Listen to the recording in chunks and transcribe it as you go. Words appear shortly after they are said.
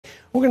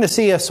We're going to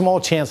see a small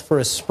chance for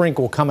a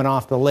sprinkle coming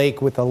off the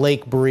lake with a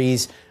lake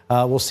breeze.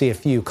 We'll see a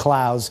few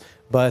clouds,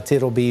 but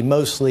it'll be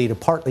mostly to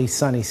partly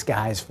sunny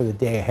skies for the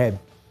day ahead.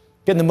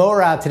 Getting the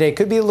mower out today.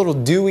 Could be a little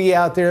dewy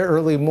out there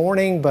early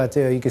morning, but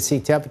you can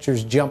see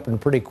temperatures jumping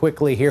pretty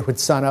quickly here with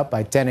sun up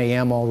by 10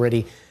 a.m.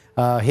 already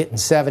hitting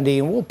 70,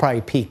 and we'll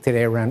probably peak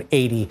today around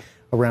 80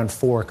 around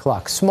 4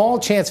 o'clock. Small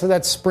chance for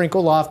that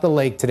sprinkle off the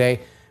lake today,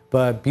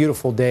 but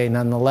beautiful day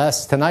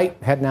nonetheless. Tonight,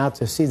 heading out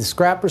to see the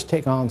Scrappers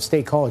take on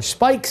State College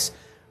Spikes.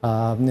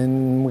 And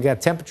then we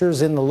got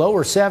temperatures in the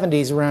lower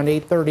 70s around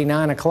 8:30,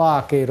 9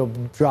 o'clock. It'll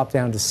drop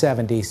down to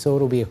 70, so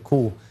it'll be a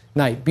cool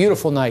night.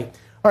 Beautiful night.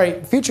 All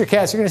right,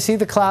 futurecast, you're going to see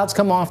the clouds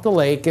come off the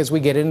lake as we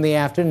get into the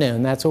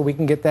afternoon. That's where we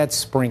can get that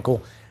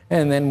sprinkle,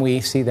 and then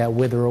we see that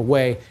wither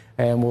away,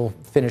 and we'll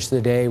finish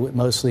the day with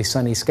mostly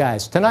sunny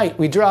skies. Tonight,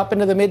 we drop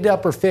into the mid to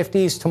upper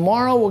 50s.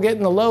 Tomorrow, we'll get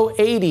in the low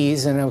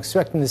 80s, and I'm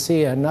expecting to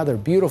see another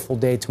beautiful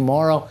day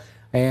tomorrow,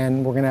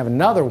 and we're going to have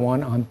another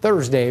one on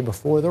Thursday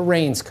before the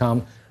rains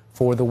come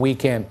for the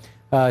weekend.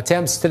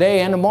 Temps today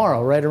and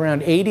tomorrow, right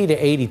around 80 to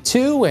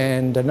 82,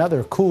 and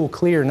another cool,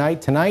 clear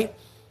night tonight.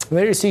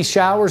 There you see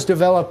showers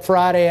develop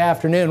Friday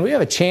afternoon. We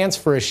have a chance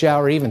for a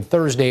shower even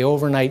Thursday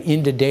overnight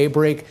into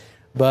daybreak,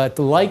 but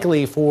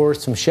likely for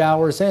some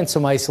showers and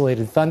some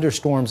isolated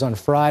thunderstorms on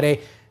Friday.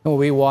 And we'll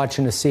be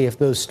watching to see if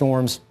those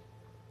storms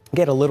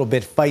get a little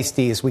bit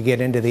feisty as we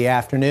get into the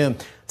afternoon.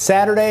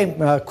 Saturday,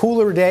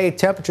 cooler day,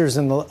 temperatures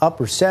in the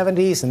upper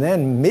 70s and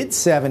then mid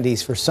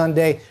 70s for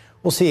Sunday.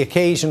 We'll see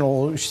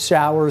occasional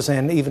showers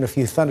and even a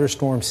few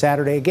thunderstorms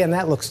Saturday. Again,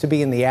 that looks to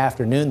be in the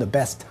afternoon, the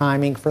best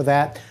timing for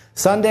that.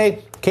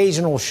 Sunday,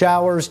 occasional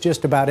showers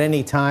just about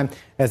any time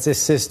as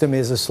this system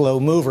is a slow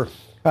mover.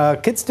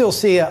 Could still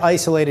see an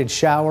isolated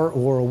shower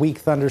or a weak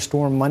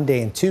thunderstorm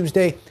Monday and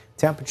Tuesday.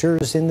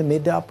 Temperatures in the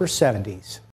mid to upper 70s.